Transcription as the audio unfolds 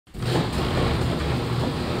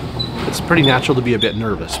it's pretty natural to be a bit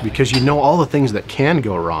nervous because you know all the things that can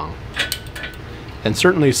go wrong. And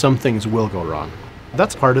certainly some things will go wrong.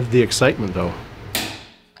 That's part of the excitement though.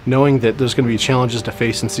 Knowing that there's going to be challenges to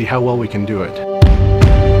face and see how well we can do it.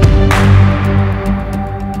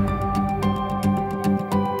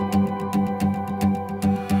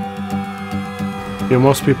 You know,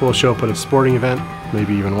 most people will show up at a sporting event,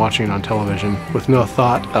 maybe even watching it on television, with no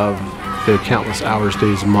thought of the countless hours,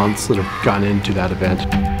 days, months that have gone into that event.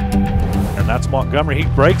 And that's Montgomery. He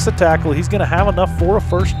breaks the tackle. He's going to have enough for a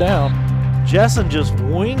first down. Jessen just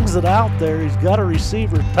wings it out there. He's got a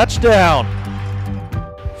receiver. Touchdown.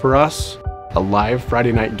 For us, a live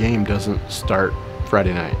Friday night game doesn't start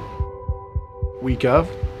Friday night. Week of,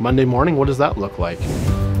 Monday morning, what does that look like?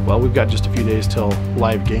 Well, we've got just a few days till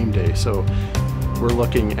live game day, so we're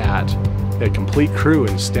looking at a complete crew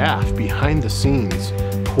and staff behind the scenes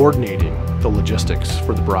coordinating the logistics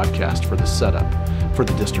for the broadcast, for the setup, for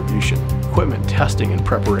the distribution, equipment testing and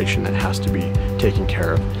preparation that has to be taken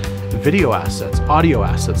care of, video assets, audio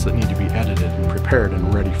assets that need to be edited and prepared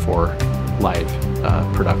and ready for live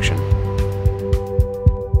production.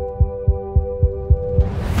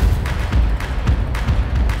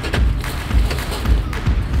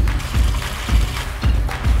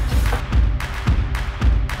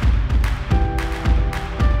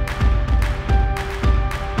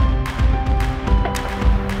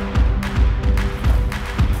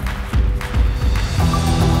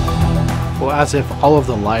 Well, as if all of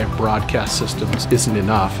the live broadcast systems isn't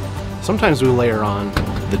enough, sometimes we layer on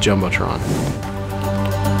the Jumbotron.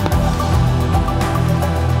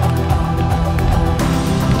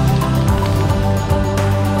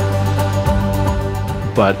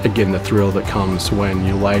 But again, the thrill that comes when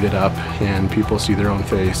you light it up and people see their own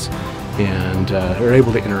face and are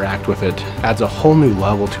able to interact with it adds a whole new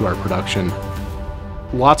level to our production.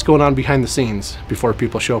 Lots going on behind the scenes before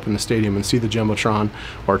people show up in the stadium and see the Jumbotron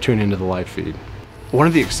or tune into the live feed. One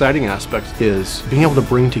of the exciting aspects is being able to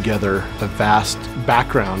bring together a vast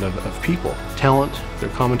background of people. Talent, they're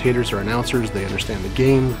commentators or announcers, they understand the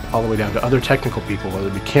game, all the way down to other technical people, whether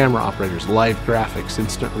it be camera operators, live graphics,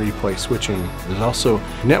 instant replay, switching. There's also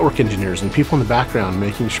network engineers and people in the background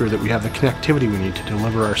making sure that we have the connectivity we need to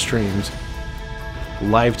deliver our streams.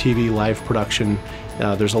 Live TV, live production,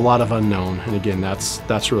 there's a lot of unknown, and again,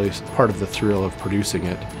 that's really part of the thrill of producing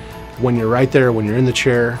it. When you're right there, when you're in the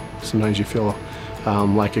chair, sometimes you feel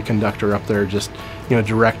like a conductor up there just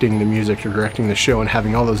directing the music or directing the show and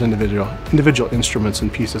having all those individual instruments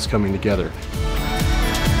and pieces coming together.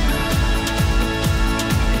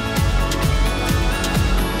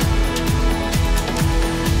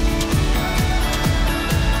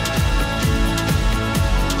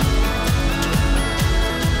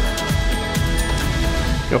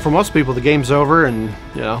 For most people, the game's over and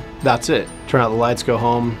that's it. Turn out the lights, go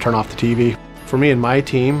home, turn off the TV. For me and my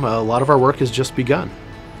team, a lot of our work has just begun.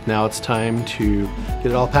 Now it's time to get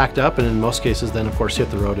it all packed up and in most cases then of course hit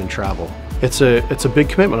the road and travel. It's a big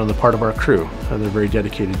commitment on the part of our crew. They're very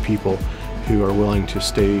dedicated people who are willing to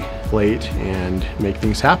stay late and make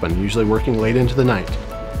things happen, usually working late into the night.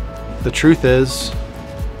 The truth is,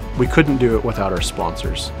 we couldn't do it without our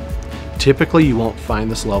sponsors. Typically, you won't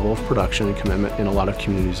find this level of production and commitment in a lot of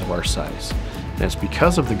communities of our size. And it's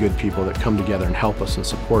because of the good people that come together and help us and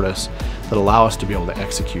support us that allow us to be able to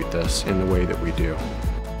execute this in the way that we do.